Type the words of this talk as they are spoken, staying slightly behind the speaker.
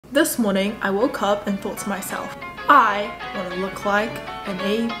This morning, I woke up and thought to myself, I want to look like an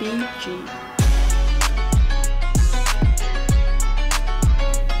ABG.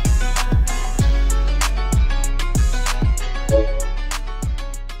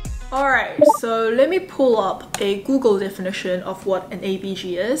 Alright, so let me pull up a Google definition of what an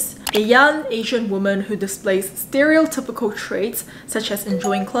ABG is. A young Asian woman who displays stereotypical traits such as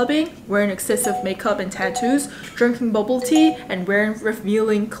enjoying clubbing, wearing excessive makeup and tattoos, drinking bubble tea, and wearing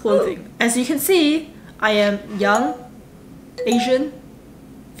revealing clothing. As you can see, I am young, Asian,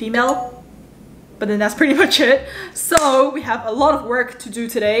 female, but then that's pretty much it. So we have a lot of work to do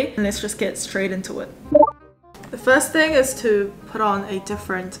today, and let's just get straight into it. The first thing is to put on a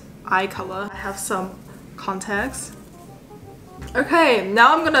different eye color. I have some contacts. Okay,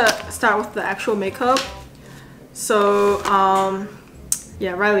 now I'm gonna start with the actual makeup. So,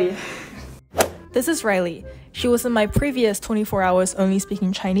 yeah, Riley. This is Riley. She was in my previous 24 hours only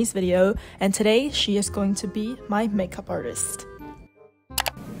speaking Chinese video, and today she is going to be my makeup artist.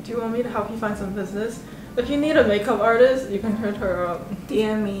 Do you want me to help you find some business? If you need a makeup artist, you can hit her up.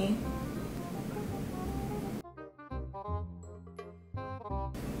 DM me.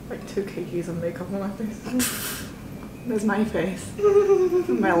 Like 2 kgs of makeup on my face. That's my face.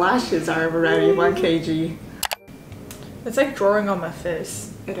 My lashes are already 1 kg. It's like drawing on my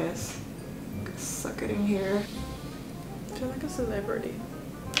face. It is. Suck it in here. I feel like a celebrity.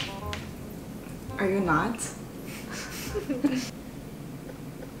 Are you not?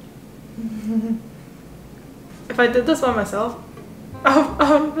 If I did this by myself, I would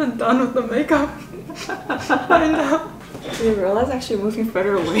have been done with the makeup. I know. Do you realize actually moving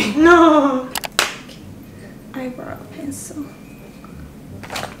further away? No! Eyebrow pencil.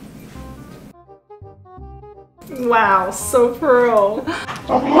 Wow, so pro.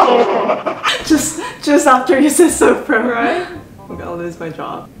 just after you said so pro, right? Okay, I'll lose my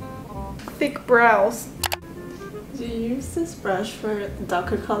job. Thick brows. Did you use this brush for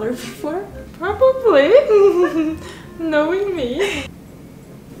darker color before? Probably. Knowing me.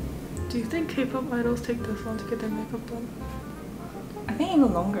 Do you think K-pop idols take this long to get their makeup done? I think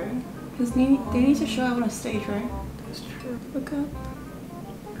even longer. Because they need to show up on a stage, right? That's true. Look up.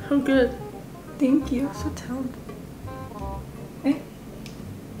 How good. Thank you. So talented. Eh?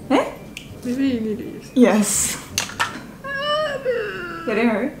 Eh? Maybe you need to use it. Yes. Did it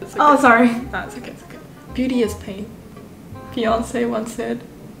hurt? Okay. Oh, sorry. Nah, it's okay, it's okay. Beauty is pain. Beyonce once said,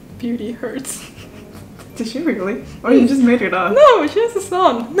 beauty hurts. Did she really? Or you just made it up? No, she has a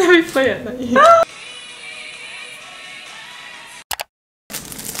song. Let me play it.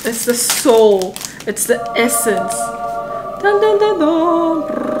 It's the soul. It's the essence. Dun, dun, dun, dun.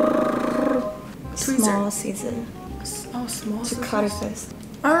 Small season. Oh, small To cut it fast.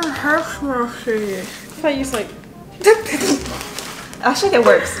 I have mercy. If I use like... Actually, it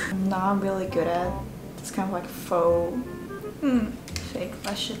works. I'm not really good at this kind of like faux fake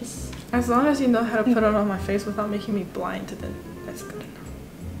lashes. As long as you know how to put it on my face without making me blind, then that's good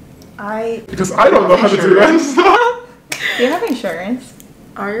enough. Because I don't know how to do that. Do you have insurance?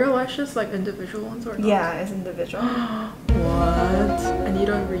 Are your lashes like individual ones or not? Yeah, it's individual. What? And you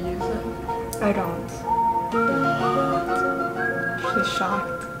don't reuse them? I don't. What? She's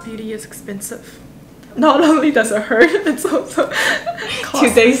shocked. Beauty is expensive. Not only does it hurt, it's also costly.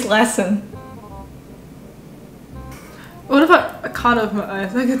 Today's lesson. What if I cut off my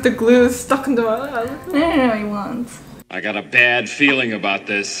eyes? I get the glue stuck into my eyes. No, you won't. I got a bad feeling about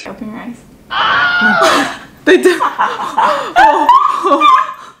this. Open your eyes. They did. Oh.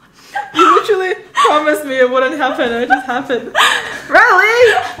 You literally promised me it wouldn't happen, and it just happened.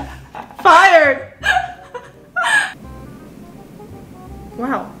 Riley! Fired!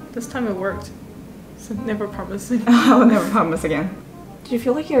 Wow, this time it worked. So never promising. I will never promise again. Do you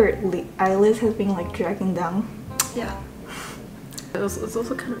feel like your eyelids has been like dragging down? Yeah. It's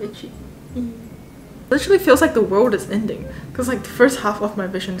also kind of itchy. Literally feels like the world is ending. Because like the first half of my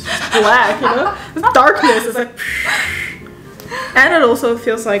vision is just black, you know? It's darkness, it's like... And it also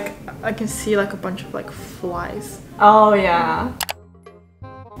feels like I can see like a bunch of like flies. Oh yeah.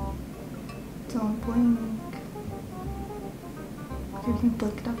 Don't blink. You can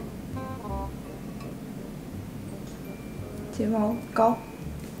blink it up. Do you want to go?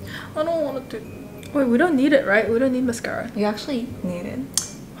 I don't want to do... Wait, we don't need it, right? We don't need mascara. You actually need it.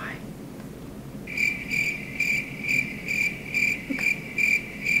 Why?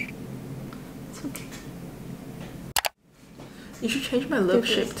 It's okay. You should change my lip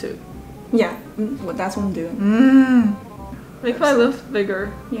shape too. Yeah, well, that's what I'm doing. Make my lips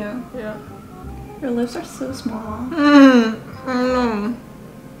bigger. Yeah. Yeah. Your lips are so small. Mm.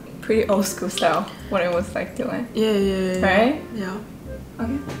 Pretty old school style when it was like doing. Yeah. Right? Yeah.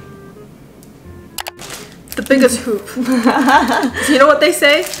 Okay. The biggest hoop. You know what they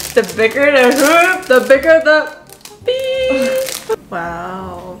say? The bigger the hoop, the bigger the beep.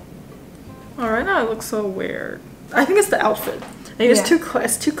 Wow. Alright, now it looks so weird. I think it's the outfit. I think it's too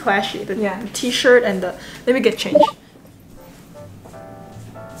clashy. The t-shirt and the... Let me get changed.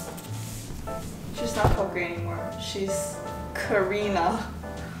 She's not Coco anymore. She's Karina.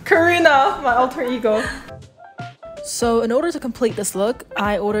 Karina, my alter ego. So in order to complete this look,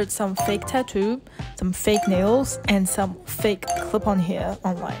 I ordered some fake tattoo, some fake nails, and some fake clip-on hair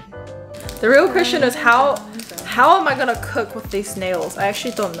online. The real question is how am I gonna cook with these nails? I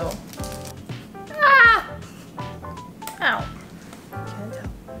actually don't know. Ah! Ow. Can't tell.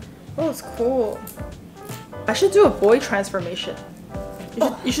 Oh, it's cool. I should do a boy transformation.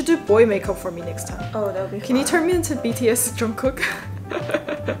 You should do boy makeup for me next time. Oh, that would be fun. Can you turn me into BTS Jungkook?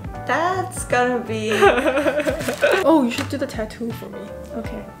 That's gonna be... Oh, you should do the tattoo for me.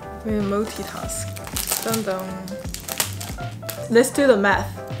 Okay. We multitask. Dun dun. Let's do the math.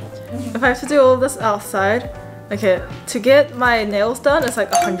 If I have to do all this outside, okay, to get my nails done, it's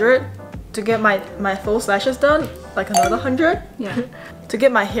like 100. To get my false lashes done, like another 100. Yeah. To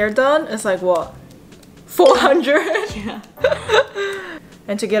get my hair done, it's like what? 400. Yeah.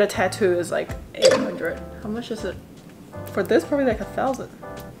 And to get a tattoo is like 800. How much is it? For this, probably like 1,000.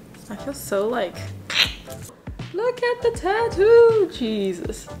 I feel so like... Look at the tattoo!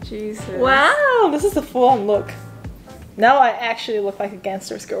 Jesus. Jesus. Wow! This is the full-on look. Now I actually look like a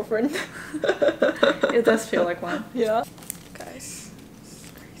gangster's girlfriend. It does feel like one. Yeah. Guys, this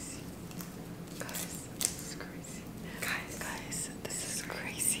is crazy. Guys, this is crazy. Guys, this is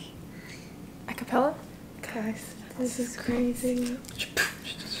crazy. Acapella? Guys, this is crazy.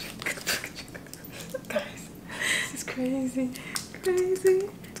 Guys, this is crazy. Crazy.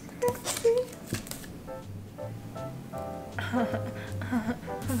 Oh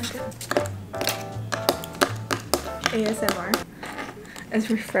my god. ASMR. It's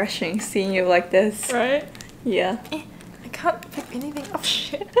refreshing seeing you like this. Right? Yeah. I can't pick anything up.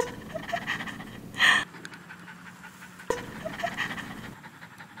 Shit.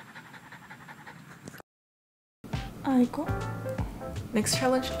 아이고. Next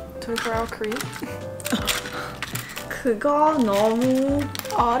challenge, 24-hour Korean. 그거 너무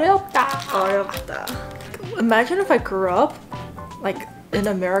어렵다. Imagine if I grew up like in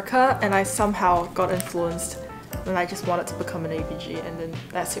America and I somehow got influenced and I just wanted to become an ABG and then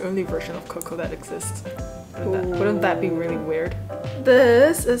that's the only version of Coco that exists. Wouldn't that be really weird?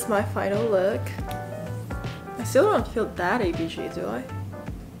 This is my final look. I still don't feel that ABG, do I?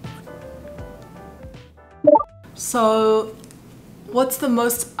 So, what's the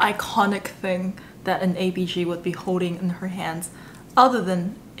most iconic thing that an ABG would be holding in her hands other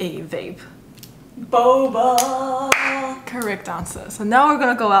than a vape? Boba! Correct answer. So now we're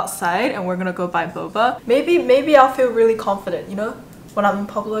gonna go outside and we're gonna go buy boba. Maybe I'll feel really confident, you know? When I'm in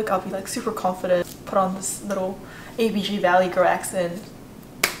public, I'll be like super confident. Put on this little ABG Valley Girl accent.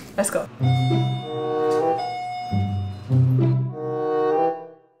 Let's go.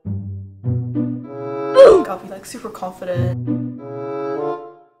 I'll be like super confident.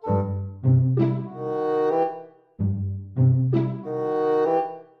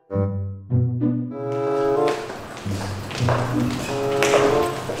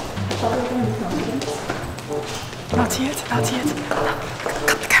 Not yet, not yet.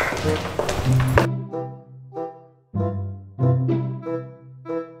 Cut the camera.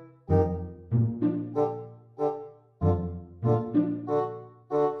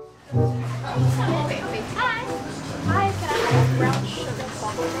 Hi, can I have a brown sugar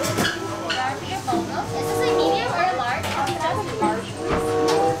coffee? Is this a medium or a large? I think that's a large, please.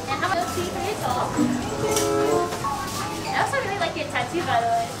 And how much tea for yourself? I also really like your tattoo, by the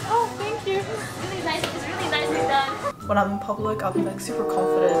way. Oh, thank you. Really nice. It's really nicely done. When I'm in public, I'll be like super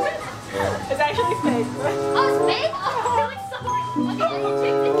confident. It's actually fake. Oh, it's fake? Oh, I'm really sorry. Okay, I can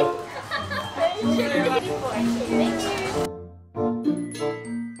check it. Thank you. Thank you.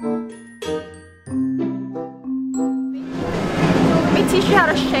 Let me teach you how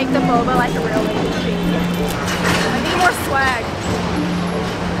to shake the boba like a real ABG. I need more swag.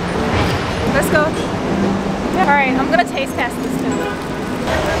 Let's go. Alright, I'm gonna taste test this too.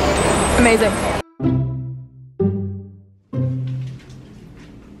 Amazing.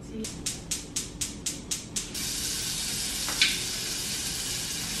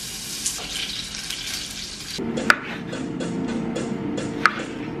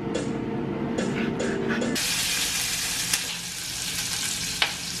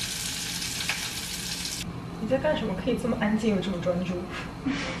你在干什么？可以这么安静又这么专注？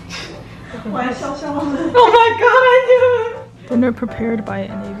我还笑笑的。 Oh my god, I knew it! Dinner prepared by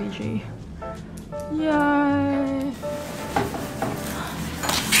an ABG. Yay!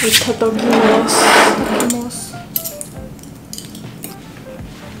 Itadakimasu.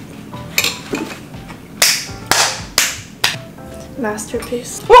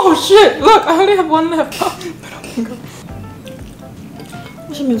 Masterpiece. Oh shit! Look, I only have one left.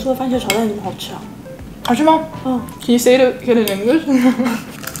 为什么你做的番茄炒蛋这么好吃啊？好吃吗？嗯 Can you say it in English?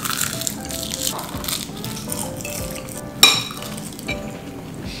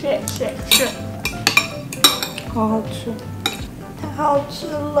 shit. 好好吃，太好吃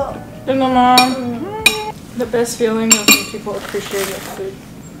了。真的吗？The best feeling is when people appreciate your food.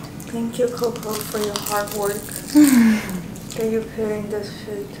 Thank you, Coco, for your hard work. That you put in this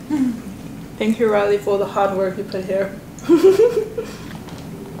food. Thank you, Riley, for the hard work you put here.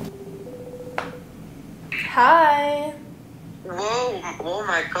 Hi. Whoa, oh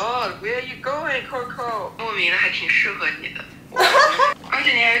my god, where are you going, Coco? 莫名的还挺适合你的，而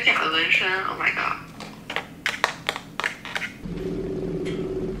且你还有假的纹身 ，Oh my god.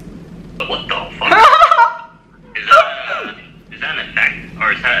 What the fuck? Is that an effect?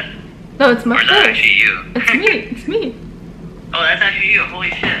 Or is that No, it's my or is that face. actually you? It's me. Oh, that's actually you. Holy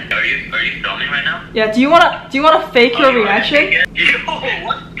shit. Are you filming right now? Yeah. Do you wanna fake your reaction? Yo,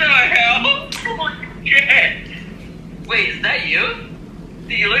 what the hell? Holy shit. Wait, is that you?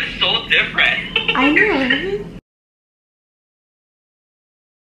 Dude, you look so different. I know.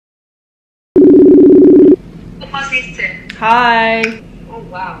 Hi. Oh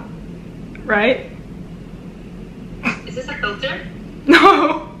wow. Right? Is this a filter?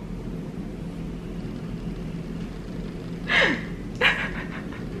 No.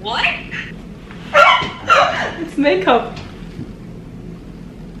 What? It's makeup.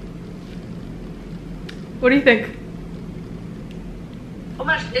 What do you think? Oh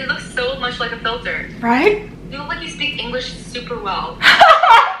my gosh, it looks so much like a filter. Right? You look like you speak English super well.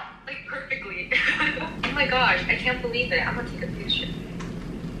 Like perfectly. Oh my gosh, I can't believe it. I'm gonna take a picture.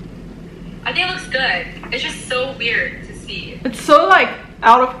 I think it looks good. It's just so weird to see. It's so like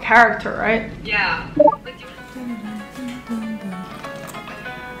out of character, right? Yeah. Like,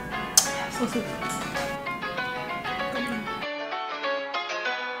 So sweet.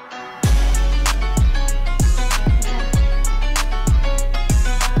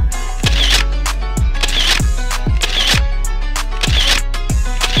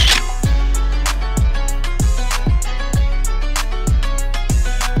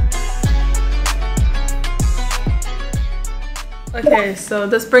 Okay, so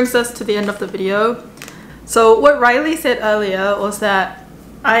this brings us to the end of the video. So what Riley said earlier was that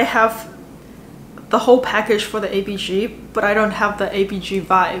I have the whole package for the ABG, but I don't have the ABG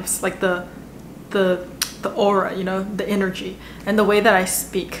vibes, like the aura, you know, the energy, and the way that I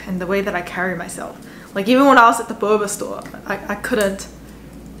speak and the way that I carry myself. Like even when I was at the boba store, I couldn't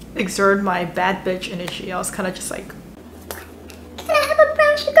exert my bad bitch energy. I was kind of just like, Can I have a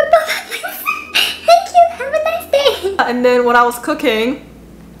brown sugar boba, please? Thank you. Have a nice day. and then when I was cooking,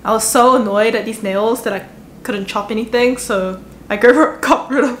 I was so annoyed at these nails that I couldn't chop anything, so I got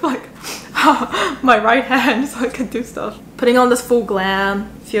rid of like my right hand so I could do stuff. Putting on this full glam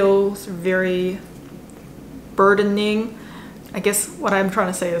feels very burdening. I guess what I'm trying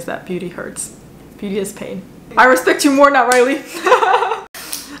to say is that beauty hurts. Beauty is pain. I respect you more now, Riley.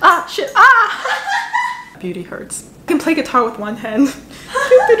 Ah, shit, ah! Beauty hurts. I can play guitar with one hand.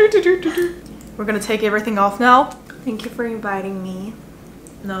 We're gonna take everything off now. Thank you for inviting me.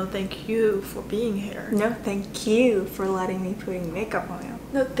 No, thank you for being here. No, thank you for letting me putting makeup on you.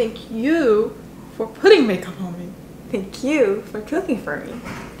 No, thank you for putting makeup on me. Thank you for cooking for me.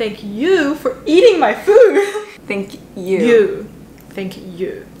 Thank you for eating my food. Thank you. Thank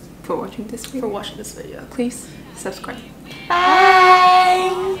you for watching this video. for watching this video. Please subscribe.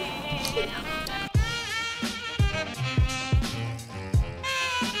 Bye.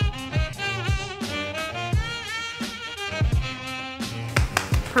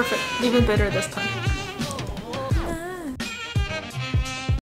 Perfect. Even better this time.